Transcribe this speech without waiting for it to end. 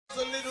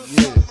A little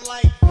something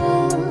like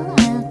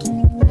How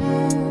can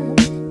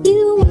love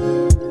you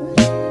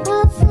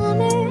all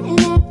summer and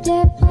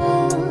after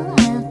fall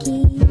I'll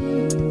keep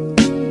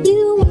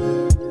you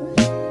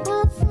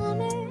all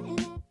summer and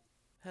after.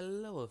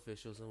 Hello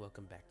officials and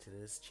welcome back to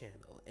this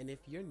channel. And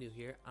if you're new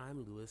here,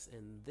 I'm Lewis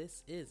and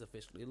this is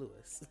Officially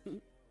Lewis.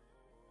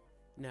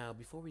 Now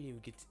before we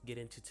even get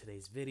into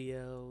today's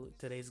video,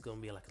 today's gonna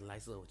be like a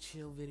nice little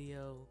chill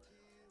video.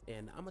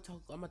 And I'm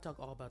gonna talk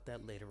all about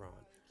that later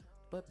on.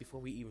 But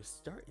before we even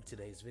start in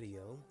today's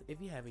video,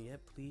 if you haven't yet,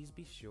 please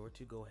be sure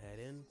to go ahead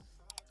and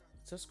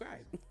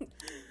subscribe.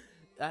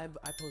 I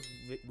post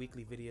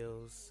weekly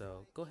videos,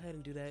 so go ahead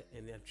and do that.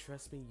 And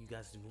trust me, you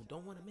guys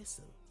don't want to miss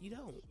them. You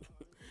don't.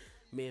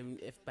 Man,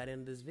 if by the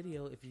end of this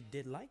video, if you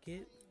did like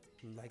it,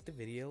 like the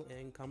video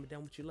and comment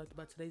down what you liked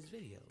about today's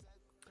video.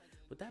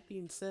 With that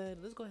being said,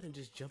 let's go ahead and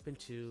just jump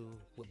into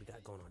what we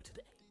got going on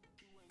today.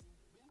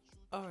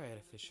 Alright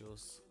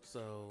officials,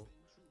 so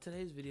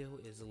today's video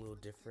is a little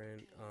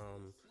different.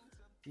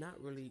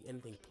 Not really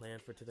anything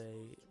planned for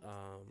today.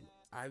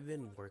 I've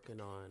been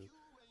working on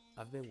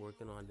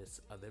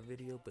this other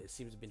video, but it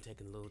seems to have been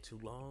taking a little too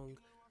long.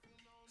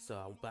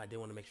 So, but I did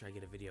want to make sure I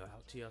get a video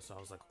out to y'all. So I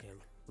was like, okay,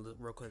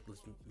 real quick,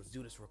 let's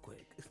do this real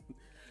quick.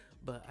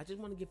 But I just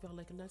want to give y'all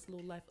like a nice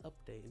little life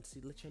update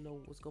and let y'all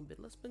know what's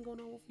been going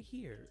on over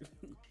here.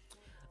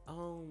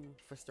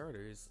 For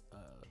starters,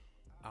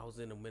 I was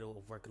in the middle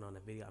of working on a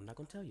video. I'm not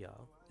gonna tell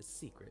y'all, it's a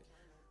secret.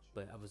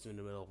 But I was in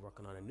the middle of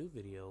working on a new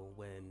video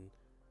when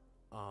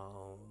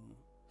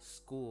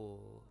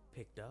school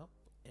picked up,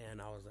 and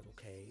I was like,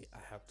 okay, I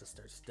have to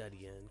start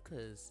studying,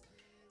 because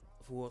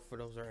for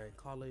those that are in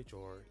college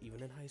or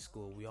even in high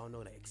school, we all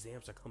know that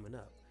exams are coming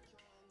up.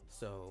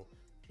 So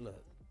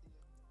look,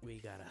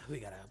 we gotta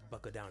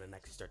buckle down and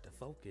actually start to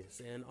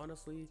focus. And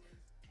honestly,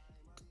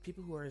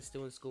 people who are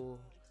still in school,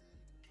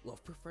 well,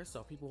 first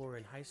off, people who are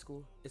in high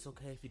school, it's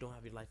okay if you don't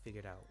have your life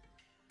figured out.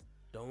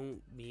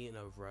 Don't be in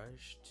a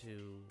rush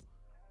to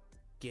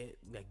get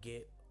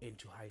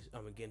into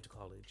get into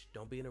college.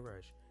 Don't be in a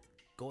rush.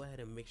 Go ahead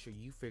and make sure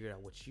you figure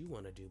out what you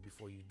want to do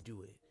before you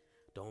do it.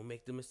 Don't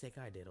make the mistake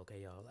I did,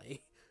 okay, y'all?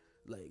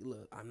 Like,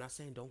 look, I'm not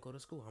saying don't go to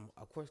school.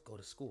 Of course, go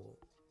to school,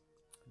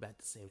 but at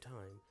the same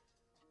time,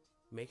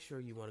 make sure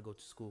you want to go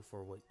to school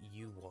for what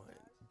you want.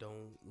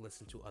 Don't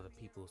listen to other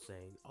people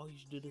saying, "Oh, you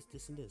should do this,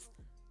 this, and this."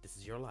 This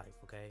is your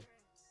life, okay?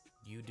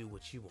 You do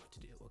what you want to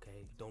do,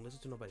 okay? Don't listen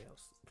to nobody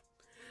else.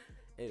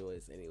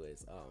 anyways,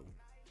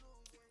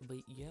 but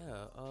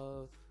yeah,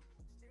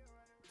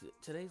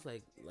 today's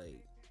like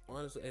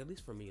honestly, at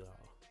least for me,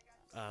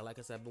 y'all. Like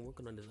I said, I've been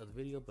working on this other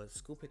video, but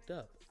school picked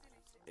up,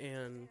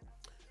 and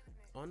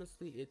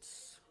honestly,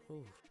 it's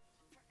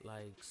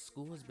like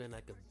school has been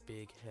like a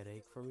big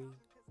headache for me,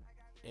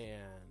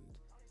 and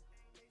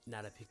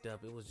now that I picked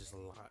up, it was just a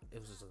lot.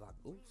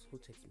 Oops, who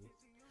texted me?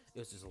 It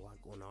was just a lot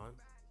going on.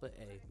 But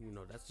hey, you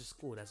know, that's just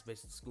school. That's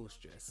basically school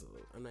stress. So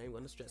I'm not even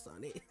gonna stress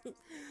on it.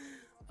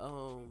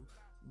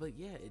 But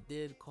yeah, it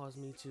did cause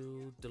me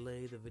to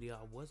delay the video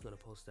I was gonna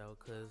post out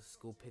because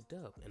school picked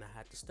up and I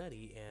had to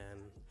study and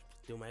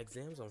do my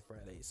exams on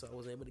Friday, so I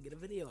wasn't able to get a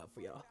video out for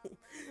y'all.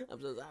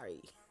 I'm so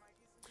sorry.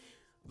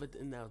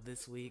 But now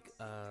this week,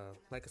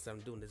 like I said,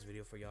 I'm doing this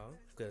video for y'all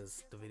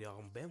because the video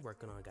I've been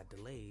working on got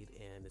delayed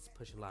and it's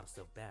pushing a lot of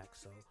stuff back.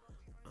 So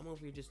I'm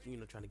over here just,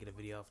 trying to get a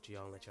video out to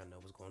y'all and let y'all know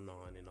what's going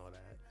on and all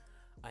that.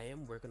 I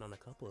am working on a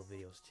couple of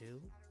videos too,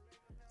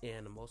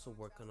 and I'm also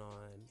working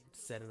on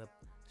setting up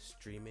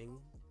streaming.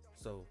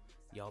 So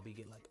y'all be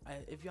getting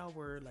like, if y'all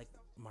were like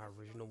my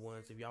original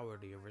ones, if y'all were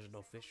the original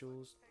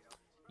officials,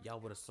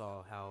 y'all would have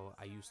saw how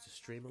I used to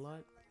stream a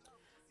lot.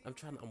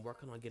 I'm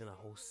working on getting a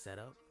whole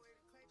setup,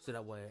 so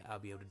that way I'll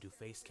be able to do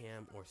face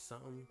cam or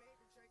something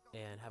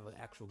and have an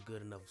actual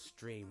good enough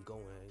stream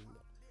going.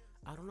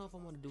 I don't know if I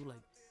want to do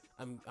like,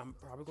 I'm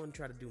probably going to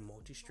try to do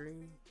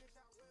multi-stream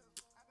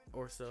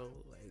or so.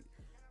 Like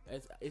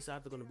it's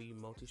either going to be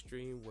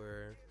multi-stream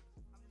where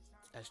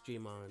I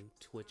stream on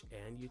Twitch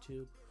and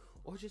YouTube,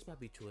 or it just might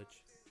be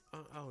Twitch.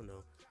 I don't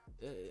know.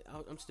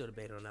 I'm still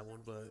debating on that one,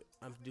 but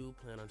I do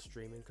plan on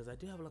streaming because I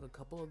do have like a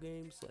couple of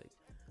games,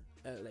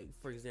 like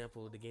for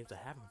example, the games I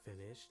haven't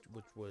finished,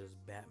 which was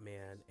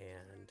Batman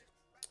and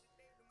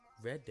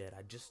Red Dead.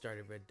 I just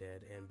started Red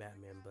Dead and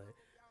Batman, but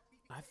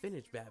I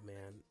finished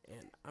Batman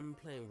and I'm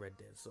playing Red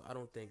Dead, so I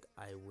don't think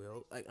I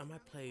will. Like, I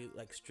might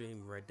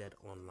stream Red Dead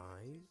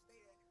Online.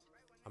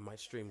 I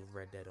might stream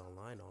Red Dead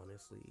Online,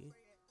 honestly.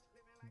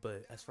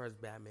 But as far as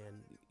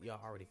Batman, y'all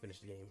already finished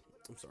the game.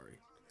 I'm sorry.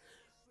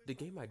 The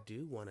game I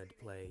do want to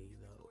play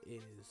though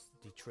is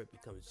Detroit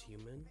Becomes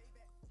Human.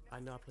 I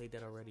know I played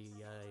that already,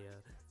 yeah,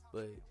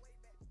 but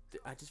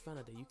I just found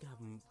out that you can have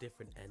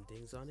different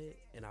endings on it,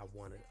 and I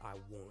want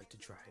to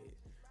try it.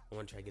 I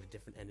want to try to get a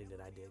different ending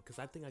that I did, because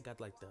I think I got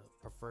like the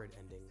preferred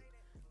ending,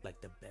 like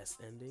the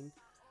best ending.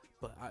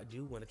 But I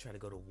do want to try to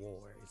go to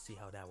war and see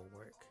how that would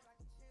work.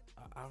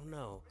 I don't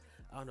know.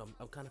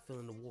 I'm kind of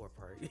feeling the war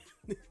part.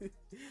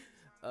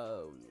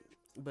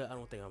 But I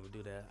don't think I'm gonna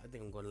do that. I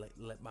think I'm gonna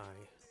let my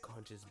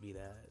conscience be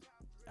that.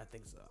 I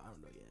think so. I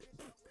don't know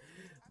yet.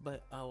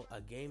 But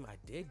a game I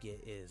did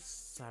get is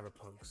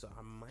Cyberpunk, so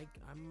I might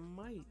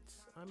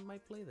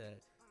play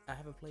that. I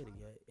haven't played it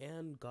yet,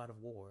 and God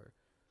of War.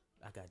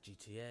 I got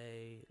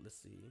GTA. Let's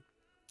see.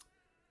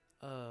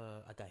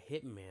 I got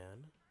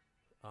Hitman.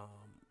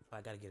 But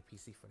I gotta get a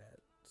PC for that.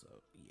 So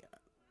yeah,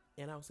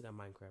 and I also got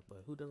Minecraft.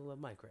 But who doesn't love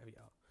Minecraft,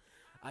 y'all?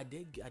 I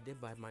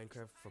did buy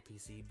Minecraft for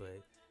PC,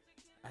 but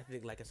I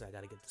think, like I said, I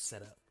gotta get the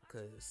setup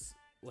because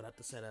without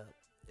the setup,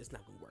 it's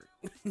not gonna work.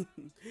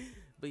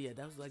 But yeah,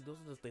 that was like those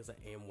are the things I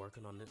am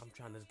working on. I'm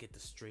trying to get the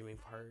streaming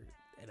part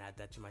and add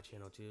that to my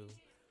channel too.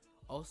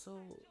 Also,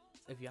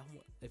 if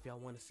y'all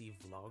want to see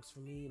vlogs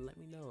from me, let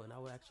me know, and I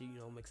will actually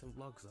make some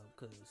vlogs up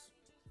because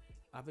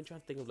I've been trying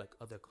to think of like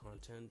other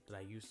content that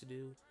I used to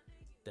do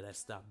that I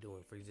stopped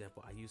doing. For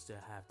example, I used to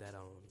have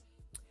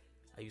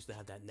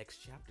that next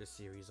chapter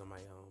series on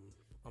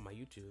my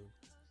YouTube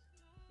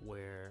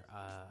where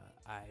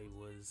I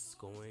was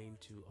going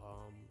to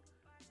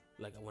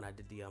like when I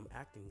did the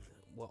acting,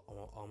 well,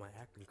 all my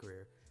acting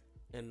career,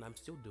 and I'm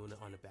still doing it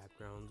on the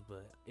background.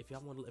 But if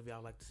y'all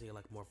like to see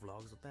like more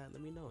vlogs of that,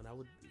 let me know, and I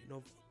would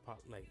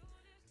like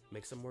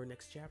make some more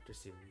next chapter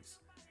series.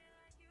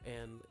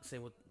 And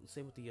same with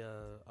the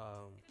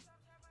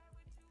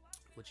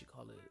what you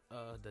call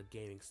it, the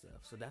gaming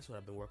stuff. So that's what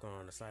I've been working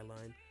on the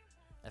sideline.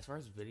 As far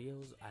as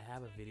videos, I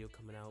have a video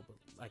coming out, but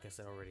like I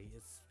said already,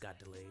 it's got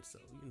delayed, so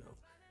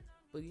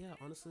But yeah,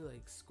 honestly,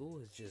 like school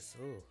is just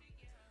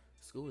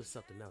school is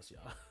something else,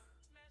 y'all.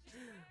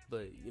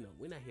 But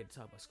we're not here to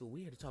talk about school.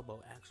 We're here to talk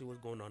about actually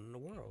what's going on in the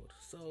world.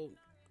 So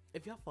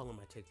if y'all follow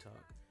my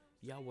TikTok,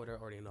 y'all would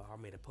already know I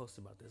made a post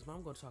about this, but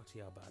I'm gonna talk to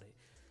y'all about it.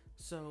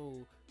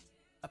 So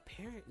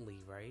apparently,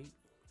 right?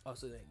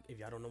 Also, if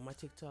y'all don't know my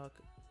TikTok,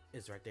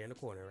 it's right there in the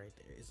corner, right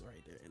there. It's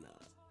right there, and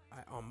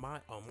on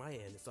my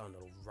end, it's on the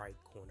right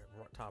corner,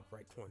 top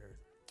right corner.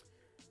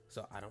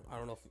 So I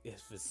don't know if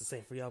it's the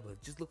same for y'all,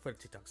 but just look for the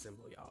TikTok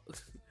symbol, y'all.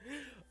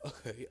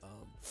 Okay.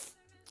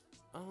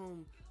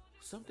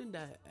 Something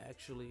that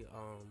actually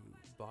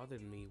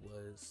bothered me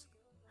was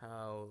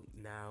how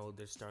now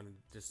there's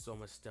so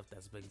much stuff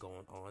that's been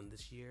going on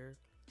this year,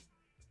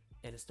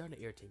 and it's starting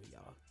to irritate me,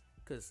 y'all.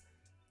 Cause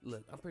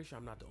look, I'm pretty sure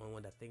I'm not the only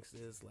one that thinks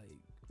this.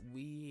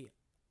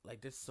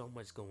 There's so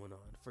much going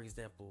on. For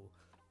example,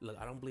 look,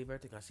 I don't believe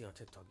everything I see on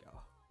TikTok,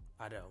 y'all.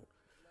 I don't.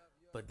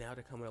 But now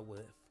they're coming up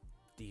with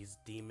these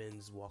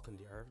demons walking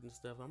the earth and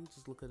stuff. I'm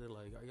just looking at it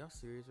like, are y'all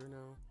serious right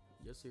now?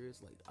 You're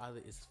serious? Like,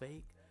 either it's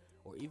fake,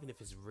 or even if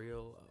it's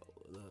real.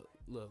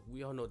 Look,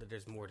 we all know that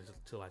there's more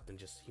to life than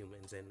just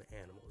humans and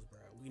animals,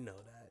 bro. We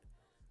know that.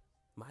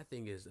 My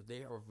thing is, if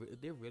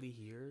they're really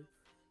here,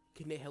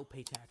 can they help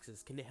pay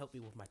taxes? Can they help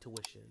me with my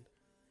tuition?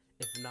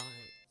 If not,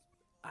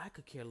 I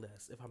could care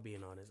less. If I'm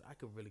being honest, I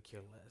could really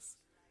care less.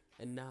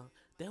 And now,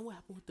 then what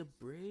happened with the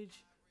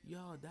bridge?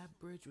 Y'all, that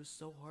bridge was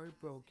so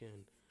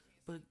heartbroken.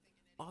 But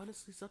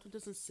honestly, something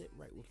doesn't sit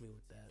right with me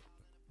with that.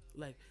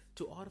 Like,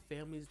 to all the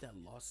families that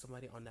lost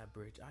somebody on that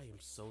bridge, I am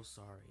so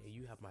sorry, and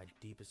you have my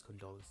deepest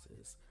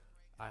condolences.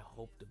 I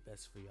hope the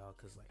best for y'all,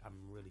 cause like I'm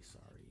really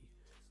sorry.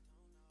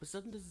 But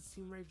something doesn't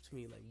seem right to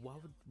me. Like, why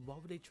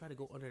would they try to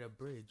go under that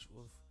bridge?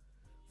 Well,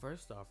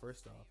 first off,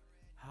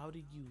 how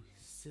did you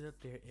sit up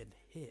there and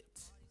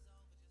hit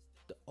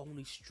the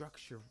only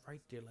structure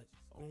right there? Like,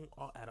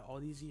 out of all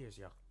these years,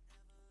 y'all.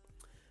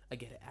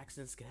 Again,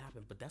 accidents can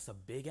happen, but that's a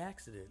big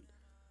accident.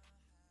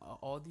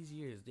 All these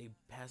years they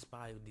passed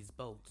by with these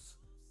boats,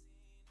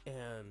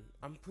 and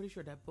I'm pretty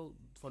sure that boat,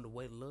 from the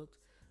way it looked,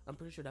 I'm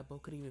pretty sure that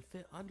boat couldn't even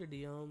fit under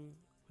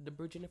the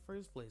bridge in the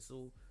first place.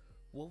 So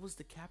what was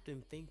the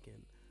captain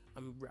thinking?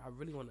 I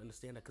really want to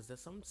understand that, because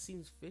there's something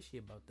seems fishy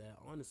about that,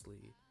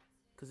 honestly,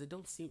 because it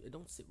don't sit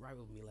right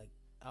with me. Like,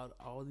 out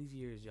of all these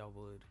years y'all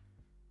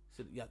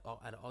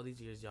out of all these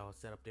years y'all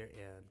sat up there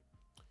and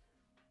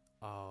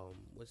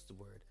what's the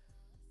word,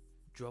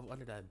 drove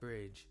under that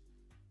bridge.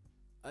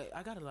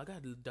 I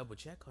gotta double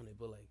check on it,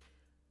 but like,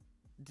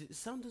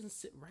 something doesn't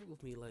sit right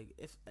with me. Like,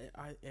 if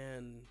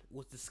and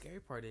what the scary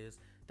part is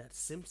that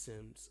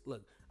Simpsons.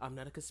 Look, I'm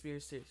not a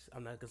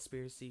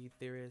conspiracy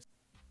theorist,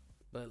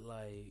 but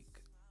like,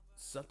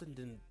 something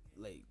didn't,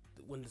 like,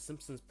 when the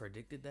Simpsons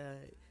predicted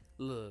that.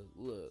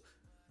 Look.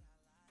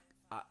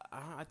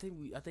 I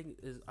think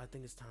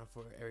it's time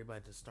for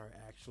everybody to start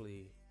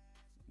actually,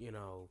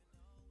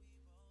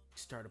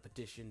 start a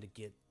petition to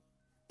get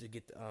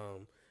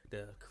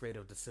the creator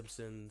of The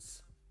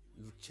Simpsons.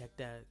 Check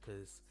that,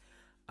 because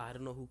I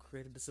don't know who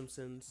created The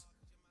Simpsons.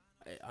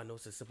 I know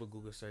it's a simple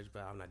Google search,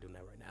 but I'm not doing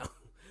that right now.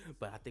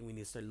 But I think we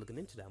need to start looking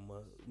into that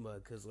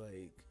mug, because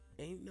like,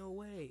 ain't no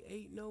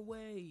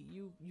way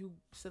you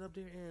sit up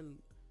there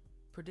and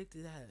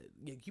predicted that.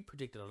 Yeah, you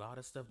predicted a lot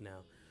of stuff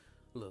now.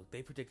 Look,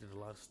 they predicted a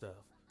lot of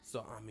stuff.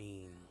 So I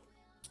mean,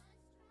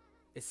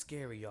 it's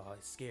scary, y'all.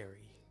 It's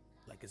scary.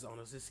 Like, it's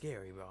honestly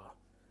scary, y'all.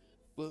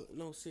 But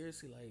no,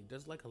 seriously, like,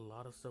 there's like a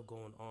lot of stuff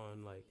going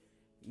on. Like,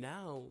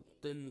 now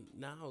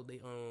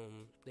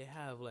they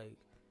have like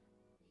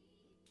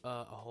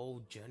a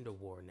whole gender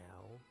war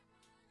now,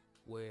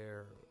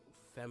 where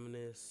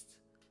feminists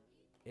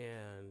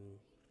and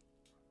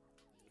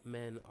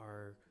men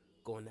are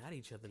going at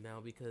each other now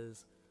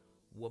because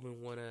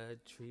women want to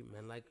treat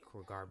men like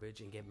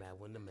garbage and get mad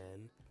when the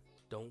men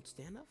don't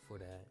stand up for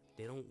that.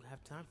 They don't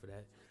have time for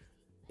that.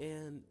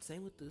 And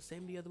same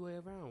the other way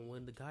around,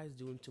 when the guy's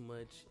doing too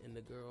much and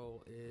the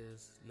girl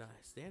is not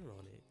standing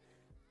on it.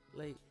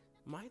 Like,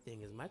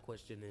 my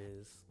question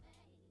is,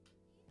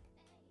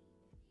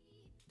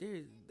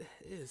 there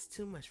is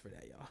too much for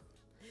that, y'all.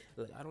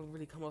 Like, I don't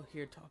really come out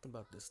here talking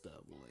about this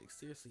stuff. Like,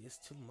 seriously, it's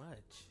too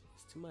much.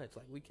 It's too much.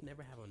 Like, we can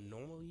never have a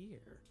normal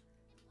year.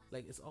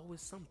 Like, it's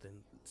always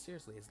something.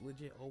 Seriously, it's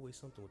legit always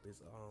something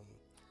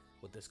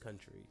with this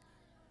country.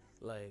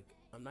 Like,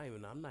 I'm not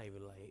even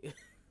like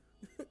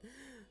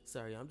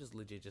sorry, I'm just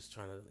legit just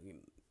trying to,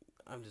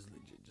 I'm just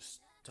legit just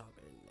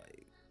talking.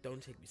 Like,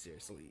 don't take me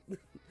seriously.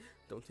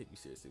 Don't take me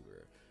seriously,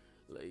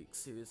 bro. Like,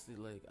 seriously,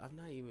 like, I'm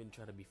not even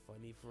trying to be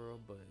funny for real,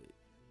 but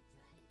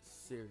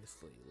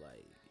seriously,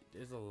 like,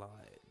 there's a lot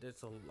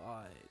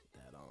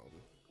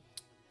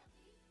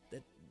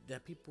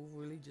that people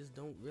really just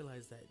don't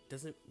realize that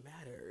doesn't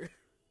matter.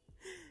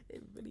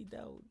 It really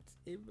don't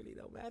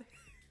matter.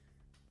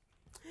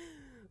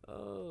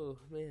 Oh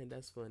man,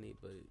 that's funny.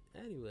 But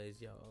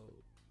anyways, y'all,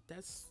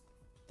 that's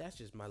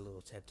just my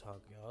little TED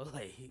talk, y'all.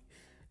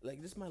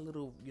 Like this is my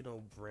little,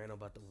 rant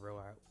about the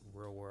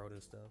real world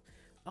and stuff.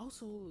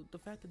 Also, the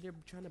fact that they're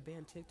trying to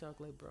ban TikTok,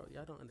 like, bro,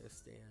 y'all don't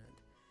understand.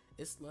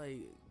 It's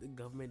like the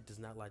government does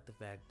not like the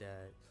fact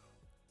that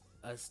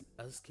us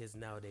kids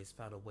nowadays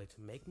found a way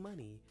to make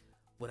money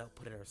without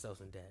putting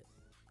ourselves in debt.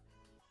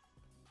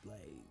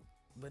 Like,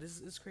 but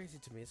it's crazy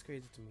to me. It's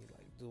crazy to me.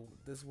 Like,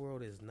 this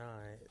world is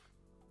not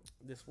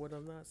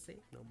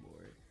safe no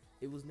more.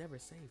 It was never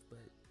safe, but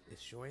it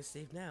sure is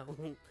safe now.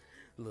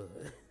 Look.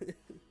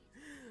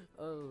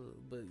 Oh,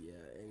 but yeah.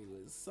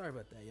 Anyways, sorry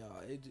about that,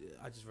 y'all.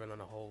 I just ran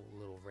on a whole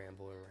little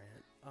ramble and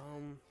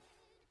rant.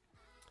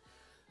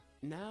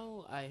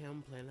 Now I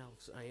am planning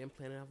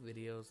out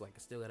videos. Like, I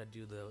still gotta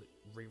do the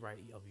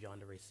rewrite of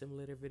Yandere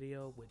Simulator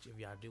video, which if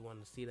y'all do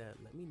want to see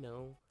that, let me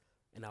know,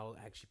 and I'll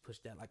actually push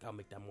that. Like, I'll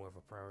make that more of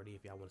a priority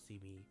if y'all want to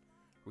see me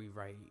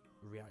rewrite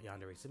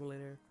Yandere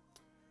Simulator.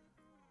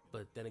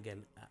 But then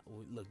again,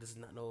 look, this is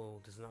not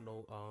no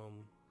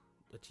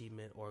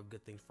achievement or a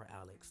good thing for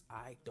Alex.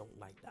 I don't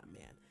like that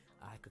man.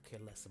 I could care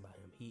less about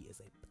him. He is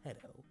a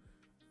pedo.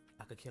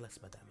 I could care less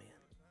about that man.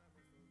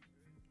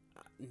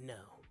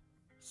 No.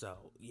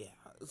 So yeah,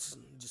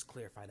 just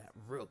clarify that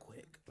real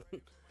quick.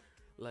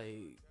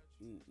 Like,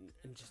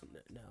 and just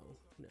no.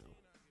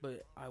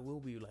 But I will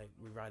be like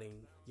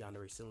rewriting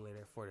Yandere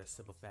Simulator for the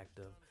simple fact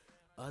of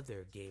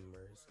other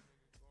gamers,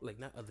 like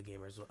not other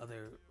gamers, but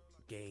other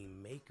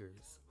game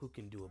makers who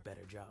can do a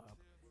better job.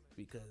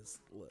 Because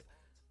look,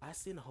 I've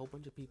seen a whole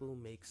bunch of people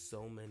make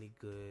so many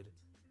good,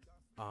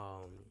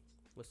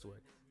 what's the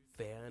word?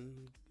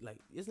 Like,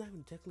 it's not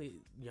even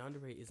technically,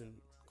 Yandere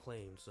isn't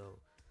claimed, so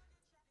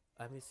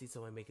I haven't seen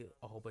someone make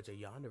a whole bunch of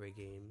Yandere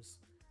games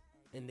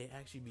and they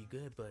actually be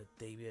good, but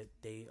they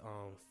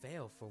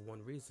fail for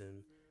one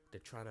reason.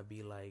 They're trying to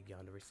be like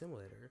Yandere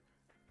Simulator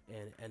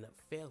and end up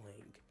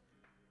failing.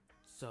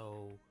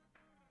 So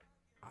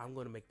I'm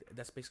gonna make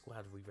that's basically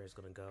how the rewrite is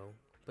gonna go.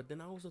 But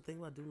then I also think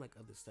about doing like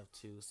other stuff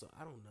too. So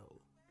I don't know.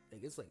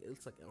 Like, it's like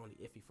only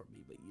iffy for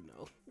me, but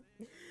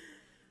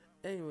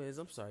Anyways,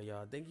 I'm sorry,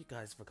 y'all. Thank you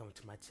guys for coming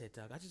to my TED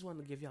Talk. I just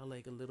wanted to give y'all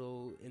like a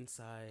little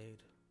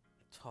inside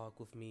talk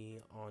with me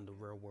on the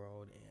real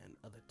world and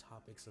other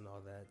topics and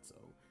all that. So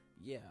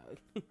yeah.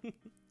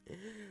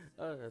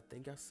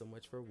 Thank y'all so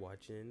much for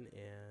watching,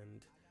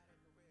 and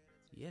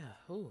yeah,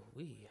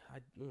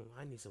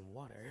 I need some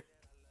water.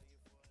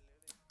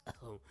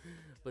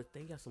 But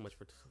thank y'all so much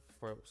for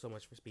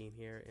being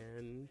here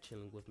and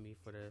chilling with me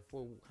for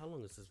how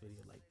long is this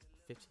video? Like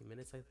 15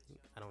 minutes, I think.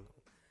 I don't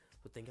know.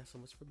 But thank y'all so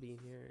much for being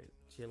here,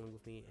 chilling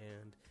with me,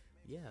 and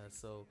yeah,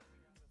 so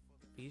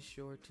be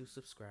sure to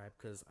subscribe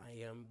because I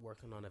am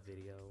working on a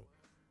video.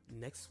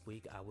 Next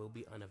week I will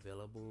be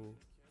unavailable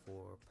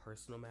for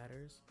personal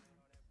matters.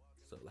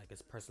 So like,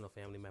 it's personal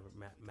family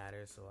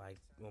matters, so I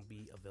won't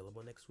be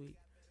available next week.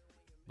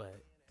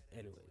 But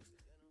anyways,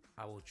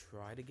 I will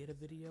try to get a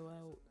video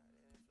out.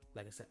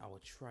 Like I said, I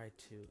will try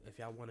to. If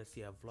y'all want to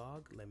see a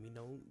vlog, let me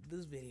know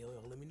this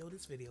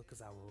video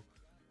because I will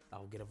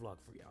get a vlog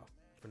for y'all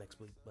for next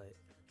week. But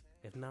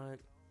if not,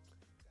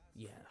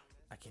 yeah,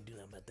 I can't do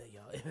nothing about that,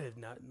 y'all. If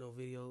not, no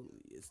video,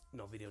 it's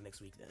no video next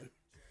week then.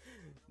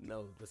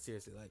 No, but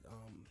seriously, like,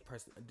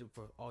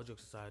 for all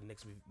jokes aside,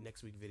 next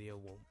week video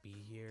won't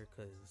be here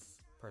because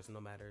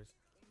personal matters.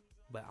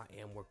 But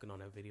I am working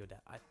on a video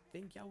that I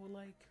think y'all will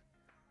like.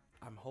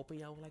 I'm hoping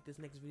y'all will like this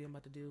next video I'm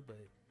about to do.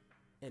 But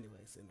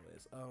anyways,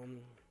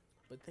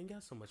 but thank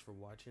y'all so much for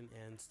watching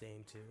and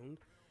staying tuned.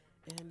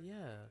 And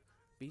yeah,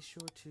 be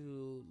sure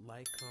to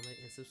like, comment,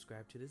 and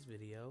subscribe to this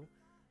video,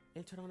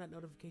 and turn on that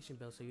notification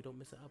bell so you don't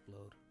miss an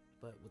upload.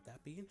 But with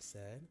that being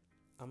said,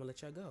 I'm gonna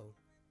let y'all go.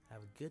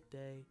 Have a good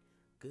day,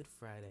 good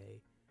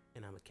Friday,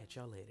 and I'm gonna catch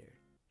y'all later.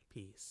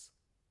 Peace.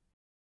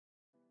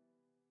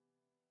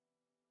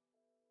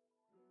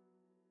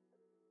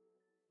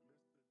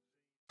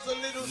 A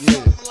little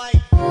something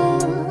like